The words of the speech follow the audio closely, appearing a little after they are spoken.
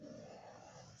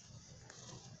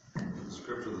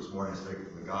scripture this morning is taken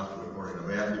from the Gospel according to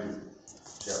Matthew,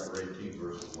 chapter 18,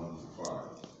 verses 1 through 5.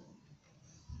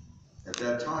 At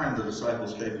that time, the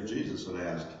disciples came to Jesus and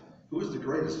asked, "Who is the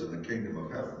greatest in the kingdom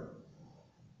of heaven?"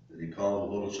 Then he called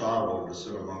a little child over to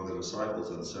sit among the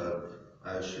disciples and said,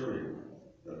 "I assure you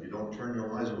that if you don't turn your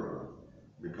lives around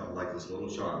and become like this little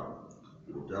child,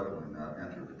 you will definitely not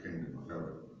enter the kingdom of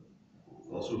heaven.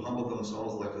 Those who humble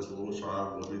themselves like this little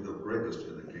child will be the greatest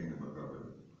in the kingdom of heaven.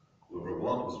 Whoever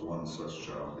welcomes one such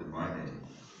child in my name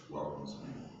welcomes me."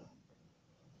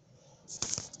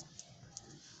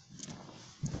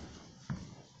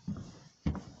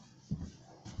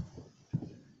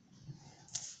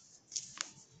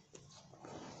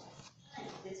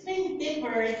 It's me, Big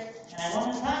Bird, and I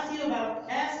want to talk to you about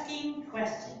asking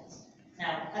questions.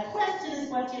 Now, a question is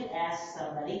what you ask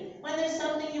somebody when there's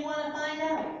something you want to find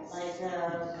out.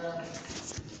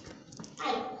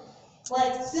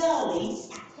 Like Zoe,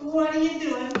 what are you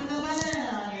doing with a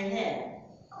banana on your head?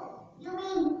 You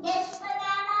mean this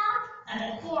banana?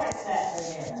 And of course that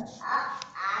banana. I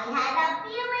had a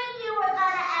feeling you were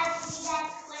going to ask me that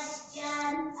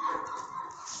question.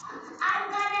 I'm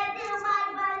going to do my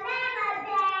banana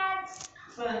dance.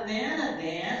 Banana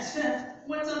dance?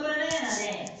 What's a banana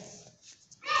dance?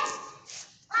 This.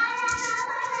 Banana,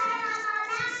 banana,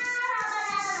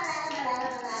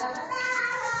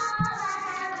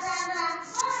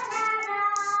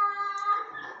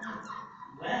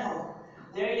 Well,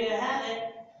 there you have it.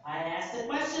 I asked a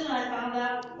question and I found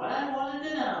out what I wanted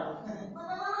to know.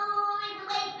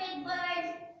 Wait, Big Bird.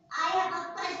 I have a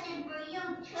question for you,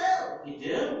 too. You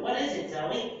do? What is it,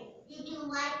 Zoe? Did you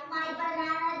like my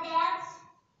banana dance?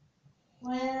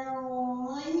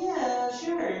 Well, yeah,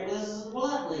 sure. It was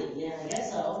lovely. Yeah, I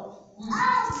guess so.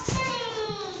 Oh,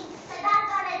 goody! Because I'm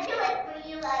going to do it for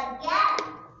you again.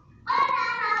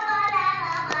 Banana,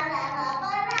 banana, banana, banana,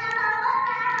 banana,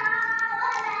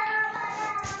 banana,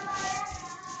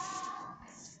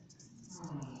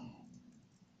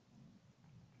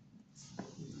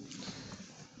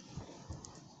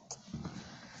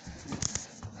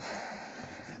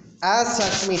 As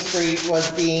Sesame Street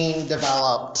was being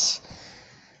developed,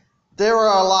 there were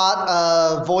a lot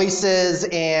of voices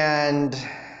and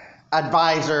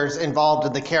advisors involved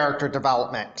in the character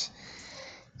development,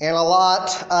 and a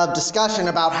lot of discussion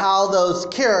about how those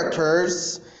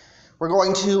characters were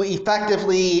going to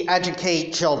effectively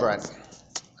educate children.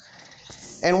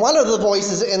 And one of the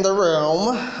voices in the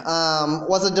room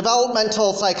was a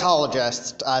developmental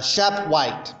psychologist, Shep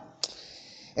White.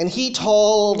 And he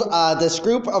told this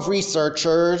group of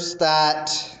researchers that,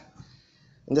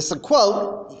 and this is a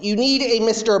quote, "You need a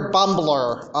Mr.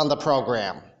 Bumbler on the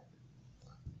program.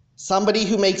 Somebody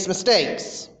who makes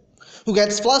mistakes, who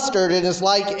gets flustered and is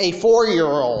like a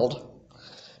 4-year-old,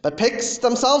 but picks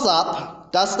themselves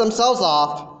up, dusts themselves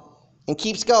off, and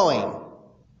keeps going,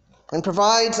 and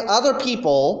provides other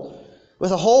people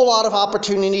with a whole lot of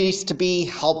opportunities to be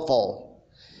helpful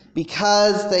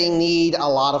because they need a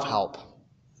lot of help."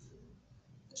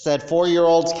 Said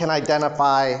 4-year-olds can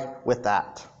identify with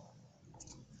that.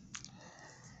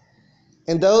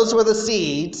 And those were the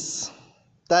seeds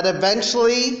that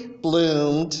eventually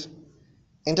bloomed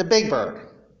into Big Bird,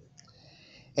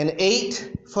 an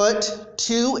 8-foot,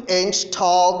 2-inch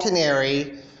tall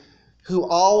canary who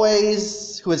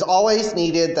has always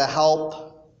needed the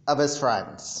help of his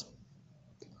friends.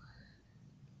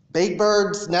 Big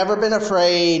Bird's never been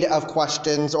afraid of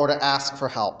questions or to ask for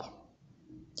help.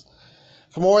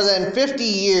 For more than 50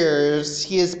 years,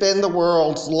 he has been the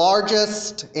world's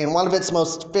largest and one of its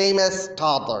most famous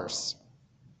toddlers.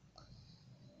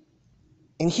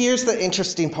 And here's the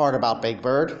interesting part about Big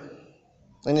Bird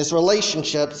and his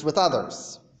relationships with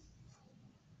others.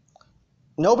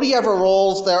 Nobody ever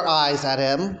rolls their eyes at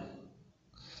him.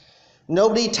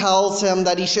 Nobody tells him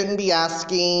that he shouldn't be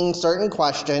asking certain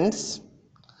questions.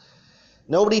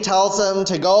 Nobody tells him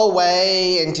to go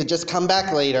away and to just come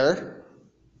back later.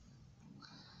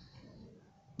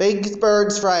 Big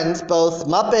Bird's friends, both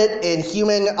Muppet and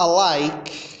human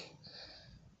alike,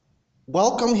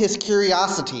 welcome his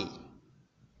curiosity.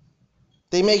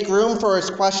 They make room for his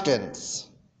questions.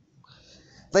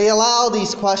 They allow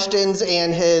these questions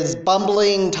and his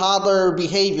bumbling toddler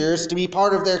behaviors to be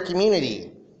part of their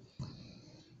community.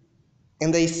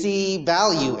 And they see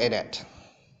value in it.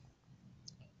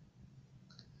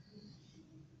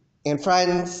 And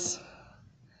friends,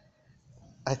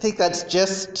 I think that's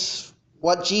just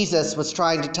what Jesus was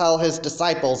trying to tell his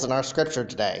disciples in our scripture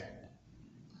today.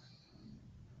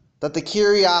 That the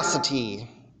curiosity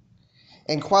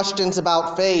and questions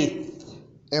about faith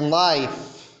and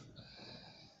life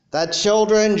that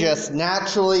children just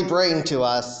naturally bring to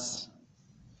us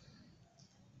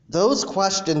those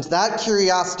questions, that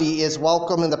curiosity is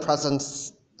welcome in the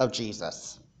presence of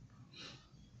Jesus.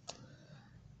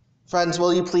 Friends,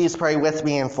 will you please pray with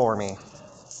me and for me?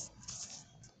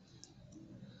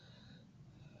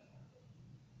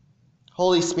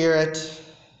 Holy Spirit,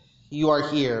 you are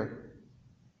here.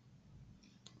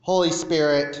 Holy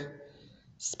Spirit,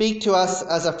 speak to us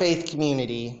as a faith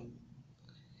community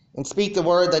and speak the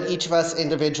word that each of us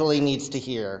individually needs to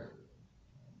hear.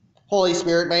 Holy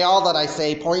Spirit, may all that I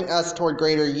say point us toward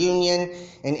greater union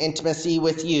and intimacy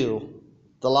with you,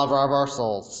 the lover of our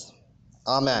souls.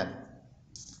 Amen.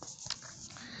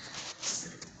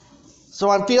 So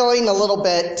I'm feeling a little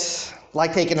bit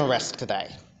like taking a risk today.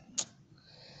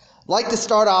 I'd like to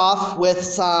start off with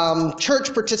some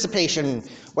church participation,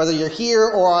 whether you're here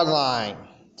or online.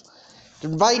 To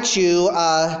invite you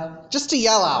just to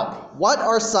yell out, what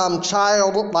are some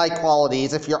childlike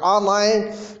qualities? If you're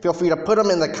online, feel free to put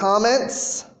them in the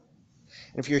comments.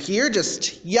 If you're here,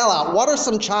 just yell out, what are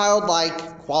some childlike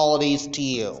qualities to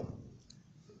you?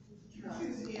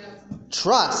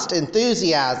 Trust,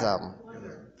 enthusiasm,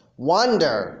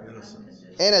 wonder,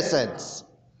 innocence,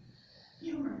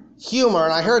 humor,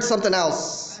 and I heard something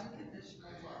else.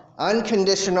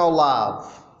 Unconditional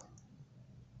love.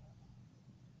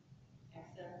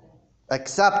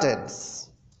 Acceptance.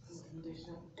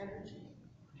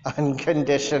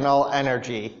 Unconditional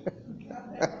energy.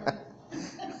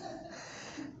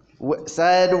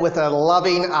 Said with a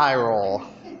loving eye roll.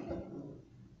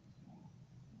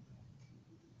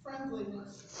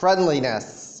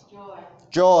 Friendliness.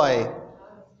 Joy.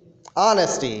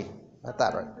 Honesty. Got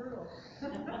that right.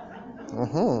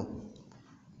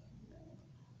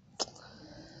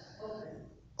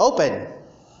 Open.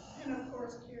 And of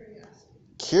course, curiosity.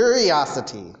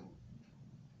 Curiosity.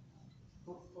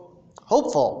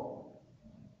 Hopeful.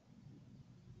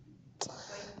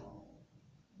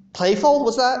 Playful,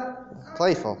 was that?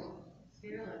 Playful.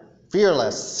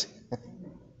 Fearless.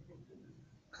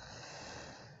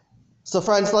 So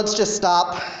friends, let's just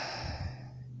stop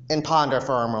and ponder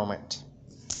for a moment.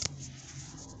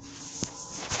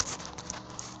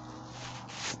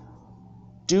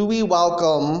 Do we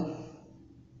welcome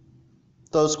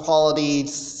those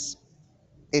qualities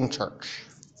in church?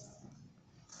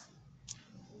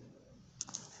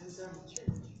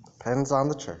 Depends on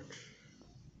the church.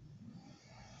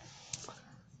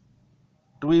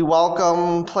 Do we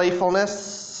welcome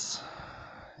playfulness,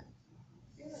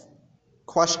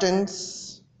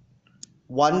 questions,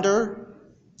 wonder?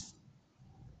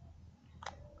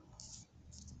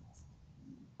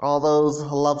 All those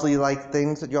lovely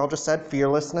things that you all just said,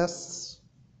 fearlessness,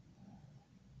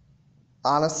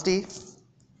 honesty.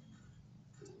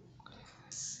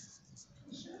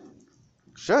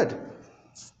 Should.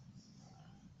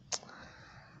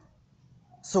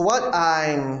 So what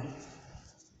I'm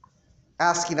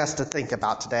asking us to think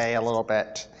about today a little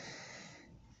bit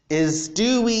is,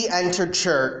 do we enter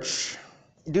church?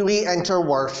 Do we enter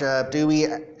worship? Do we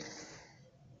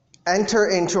enter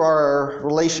into our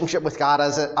relationship with God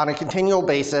on a continual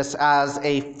basis as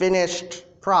a finished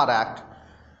product?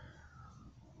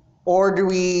 Or do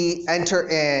we enter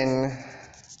in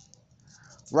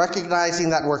recognizing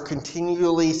that we're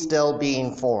continually still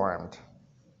being formed?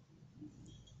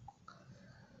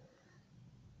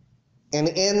 And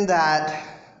in that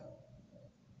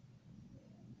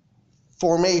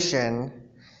formation,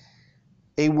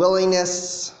 a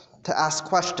willingness to ask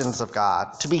questions of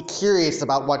God, to be curious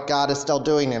about what God is still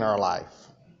doing in our life.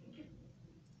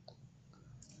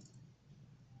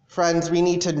 Friends, we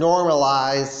need to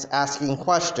normalize asking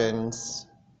questions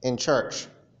in church.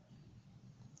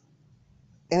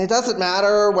 And it doesn't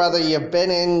matter whether you've been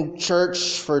in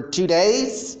church for 2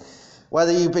 days,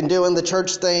 whether you've been doing the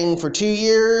church thing for 2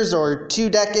 years or 2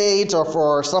 decades, or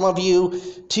for some of you,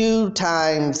 2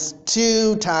 times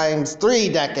 3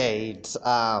 decades.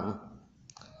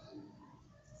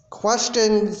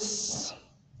 Questions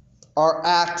are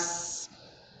acts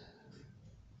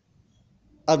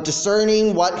of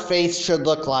discerning what faith should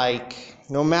look like,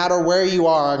 no matter where you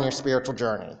are on your spiritual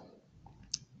journey.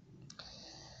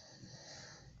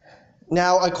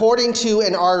 Now, according to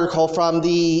an article from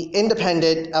The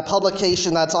Independent, a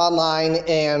publication that's online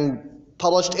and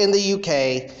published in the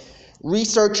UK,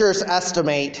 researchers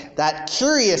estimate that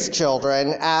curious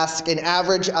children ask an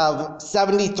average of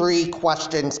 73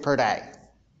 questions per day.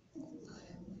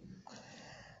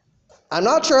 I'm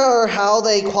not sure how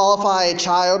they qualify a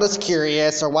child as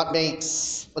curious or what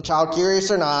makes a child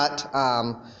curious or not.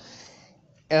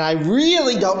 And I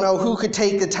really don't know who could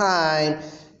take the time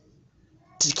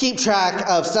to keep track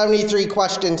of 73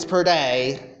 questions per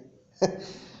day.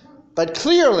 But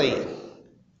clearly,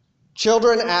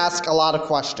 Children ask a lot of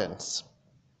questions.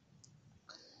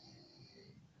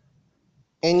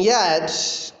 And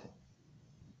yet,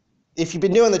 if you've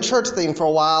been doing the church thing for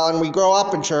a while and we grow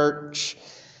up in church,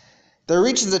 there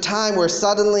reaches a time where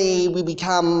suddenly we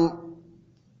become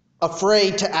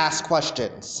afraid to ask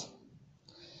questions.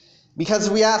 Because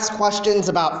we ask questions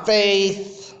about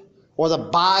faith or the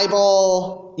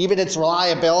Bible, even its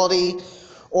reliability,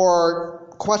 or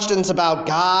questions about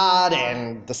God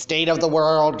and the state of the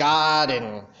world, God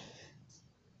and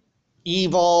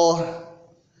evil,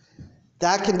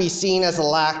 that can be seen as a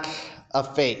lack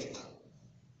of faith.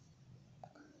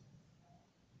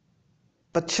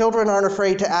 But children aren't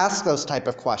afraid to ask those type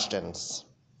of questions.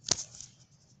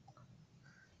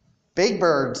 Big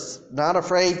Bird's not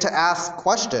afraid to ask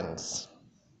questions.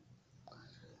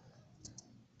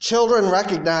 Children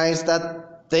recognize that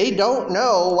they don't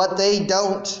know what they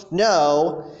don't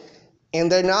know, and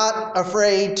they're not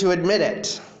afraid to admit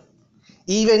it,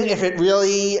 even if it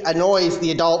really annoys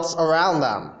the adults around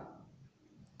them.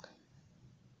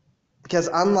 Because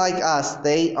unlike us,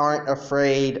 they aren't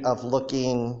afraid of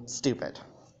looking stupid.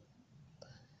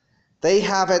 They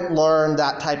haven't learned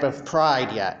that type of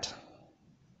pride yet.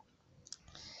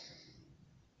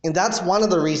 And that's one of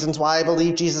the reasons why I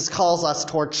believe Jesus calls us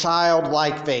toward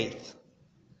childlike faith.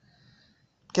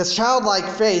 Because childlike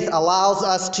faith allows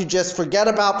us to just forget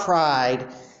about pride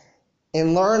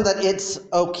and learn that it's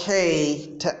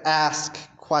okay to ask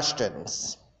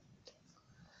questions.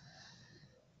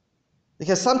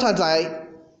 Because sometimes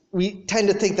we tend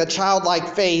to think that childlike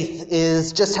faith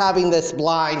is just having this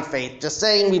blind faith, just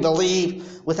saying we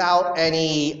believe without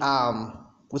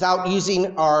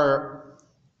using our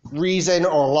reason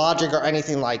or logic or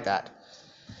anything like that.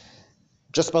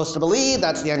 Just supposed to believe,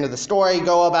 that's the end of the story,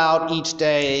 go about each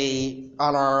day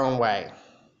on our own way.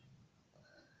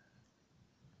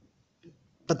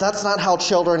 But that's not how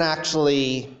children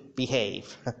actually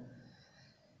behave.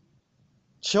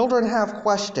 Children have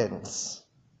questions.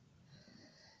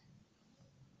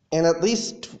 And at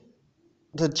least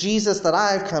the Jesus that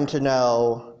I've come to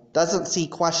know doesn't see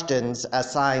questions as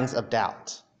signs of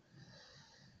doubt.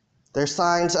 They're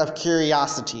signs of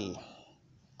curiosity.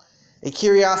 A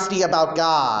curiosity about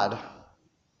God,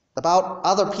 about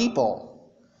other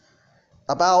people,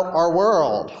 about our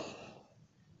world.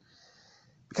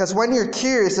 Because when you're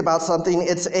curious about something,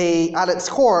 it's at its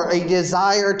core, a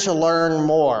desire to learn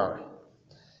more.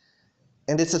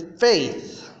 And it's a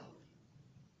faith.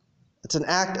 It's an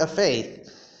act of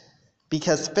faith.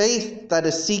 Because faith that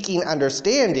is seeking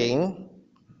understanding,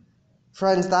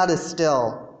 friends, that is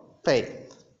still faith.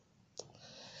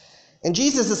 And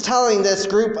Jesus is telling this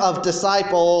group of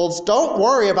disciples, don't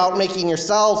worry about making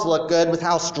yourselves look good with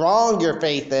how strong your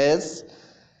faith is,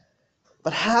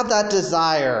 but have that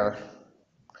desire.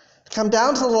 Come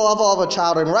down to the level of a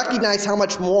child and recognize how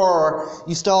much more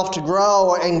you still have to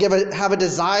grow and have a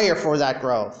desire for that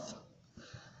growth.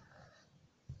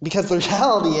 Because the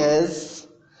reality is,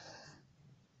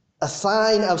 a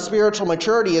sign of spiritual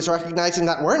maturity is recognizing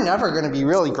that we're never going to be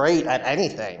really great at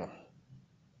anything.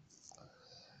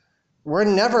 We're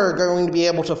never going to be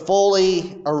able to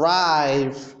fully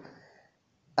arrive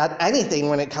at anything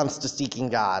when it comes to seeking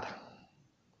God.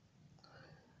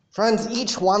 Friends,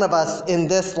 each one of us in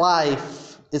this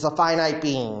life is a finite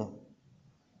being.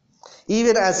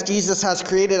 Even as Jesus has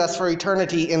created us for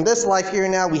eternity, in this life here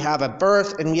and now, we have a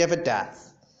birth and we have a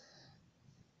death.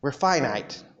 We're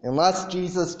finite, unless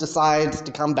Jesus decides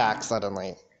to come back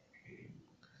suddenly.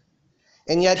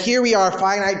 And yet here we are,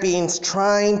 finite beings,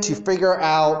 trying to figure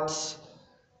out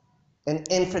an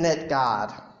infinite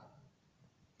God.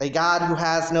 A God who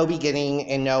has no beginning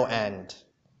and no end.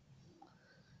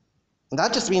 And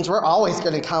that just means we're always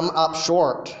going to come up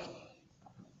short.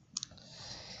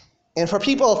 And for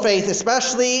people of faith,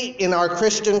 especially in our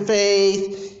Christian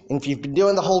faith, and if you've been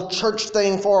doing the whole church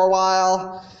thing for a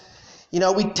while,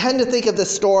 we tend to think of the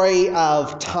story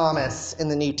of Thomas in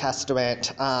the New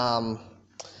Testament.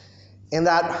 And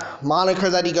that moniker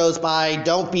that he goes by,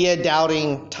 don't be a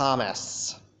doubting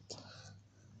Thomas.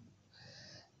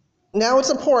 Now it's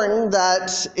important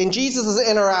that in Jesus'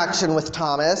 interaction with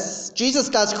Thomas, Jesus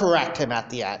does correct him at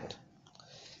the end.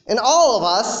 And all of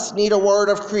us need a word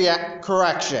of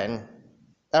correction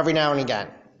every now and again.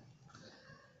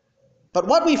 But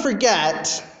what we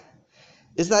forget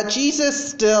is that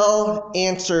Jesus still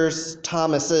answers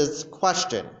Thomas's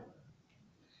question.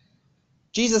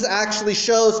 Jesus actually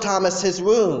shows Thomas his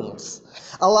wounds,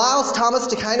 allows Thomas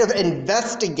to kind of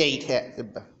investigate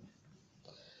him.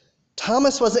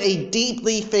 Thomas was a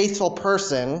deeply faithful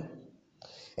person,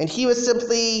 and he was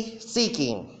simply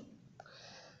seeking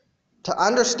to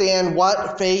understand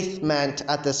what faith meant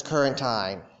at this current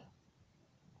time.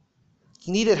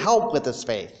 He needed help with his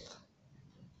faith.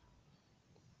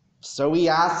 So he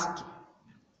asked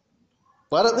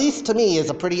what, at least to me, is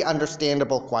a pretty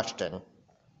understandable question.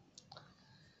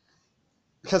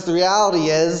 Because the reality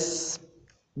is,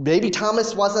 maybe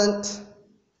Thomas wasn't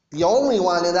the only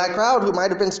one in that crowd who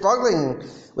might have been struggling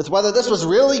with whether this was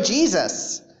really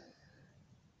Jesus.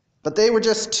 But they were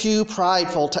just too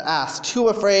prideful to ask, too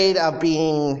afraid of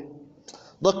being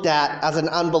looked at as an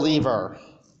unbeliever,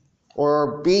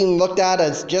 or being looked at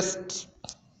as just,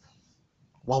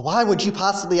 well, why would you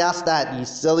possibly ask that, you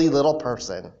silly little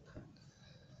person?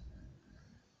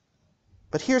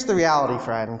 But here's the reality,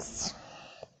 friends.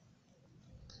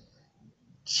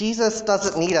 Jesus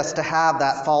doesn't need us to have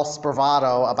that false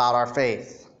bravado about our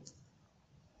faith.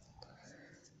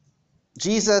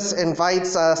 Jesus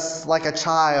invites us like a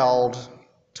child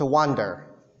to wonder,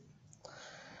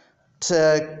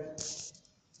 to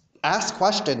ask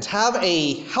questions, have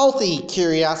a healthy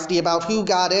curiosity about who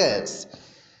God is,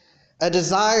 a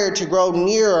desire to grow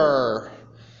nearer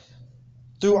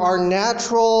through our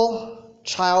natural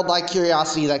childlike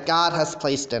curiosity that God has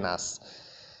placed in us.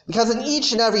 Because in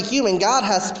each and every human, God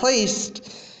has placed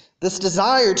this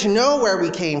desire to know where we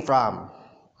came from,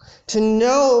 to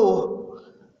know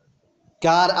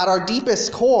God at our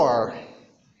deepest core.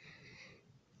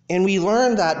 And we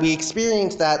learn that, we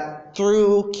experience that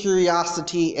through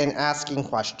curiosity and asking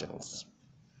questions.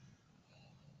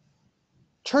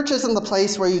 Church isn't the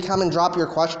place where you come and drop your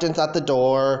questions at the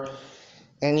door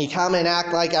and you come and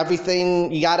act like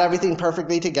you got everything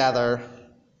perfectly together.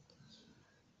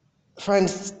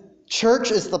 Friends, church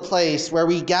is the place where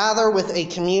we gather with a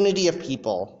community of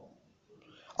people,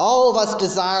 all of us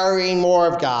desiring more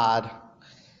of God,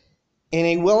 and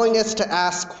a willingness to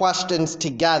ask questions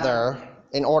together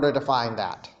in order to find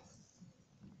that.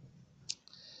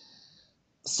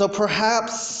 So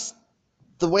perhaps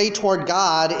the way toward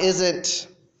God isn't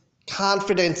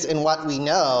confidence in what we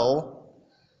know,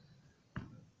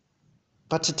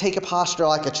 but to take a posture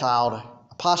like a child,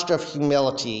 a posture of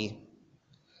humility,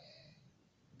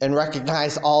 and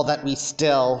recognize all that we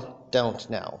still don't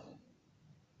know.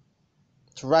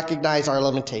 To recognize our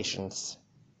limitations,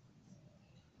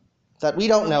 that we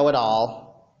don't know it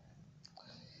all,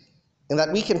 and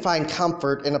that we can find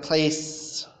comfort in a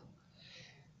place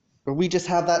where we just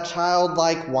have that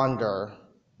childlike wonder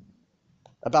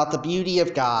about the beauty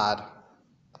of God.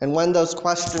 And when those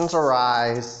questions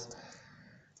arise,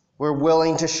 we're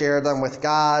willing to share them with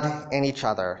God and each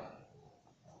other.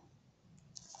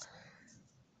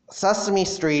 Sesame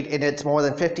Street, in its more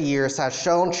than 50 years, has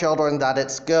shown children that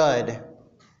it's good,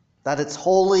 that it's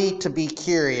holy to be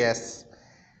curious,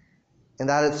 and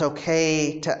that it's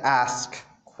okay to ask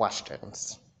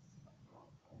questions.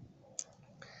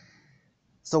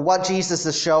 So what Jesus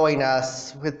is showing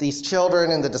us with these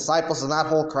children and the disciples and that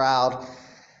whole crowd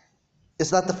is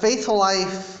that the faithful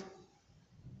life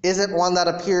isn't one that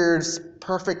appears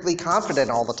perfectly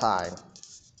confident all the time.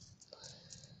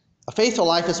 A faithful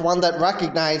life is one that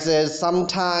recognizes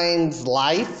sometimes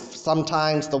life,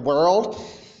 sometimes the world,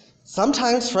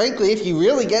 sometimes, frankly, if you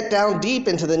really get down deep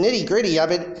into the nitty-gritty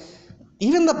of it,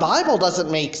 even the Bible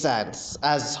doesn't make sense.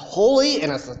 As holy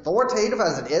and as authoritative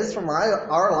as it is from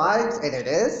our lives, and it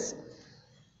is,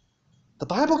 the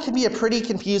Bible can be a pretty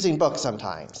confusing book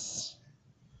sometimes.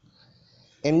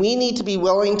 And we need to be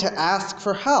willing to ask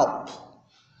for help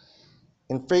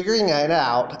in figuring it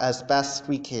out as best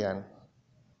we can.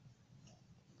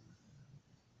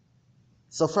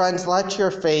 So friends, let your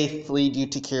faith lead you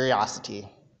to curiosity.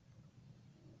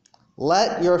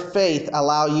 Let your faith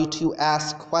allow you to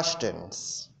ask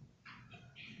questions.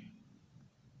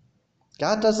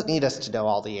 God doesn't need us to know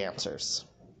all the answers.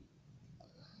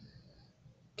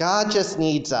 God just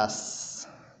needs us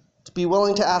to be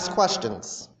willing to ask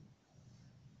questions.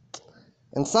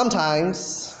 And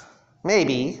sometimes,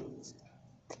 maybe,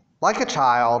 like a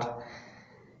child,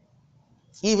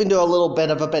 even do a little bit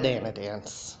of a banana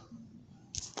dance.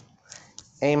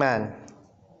 Amen.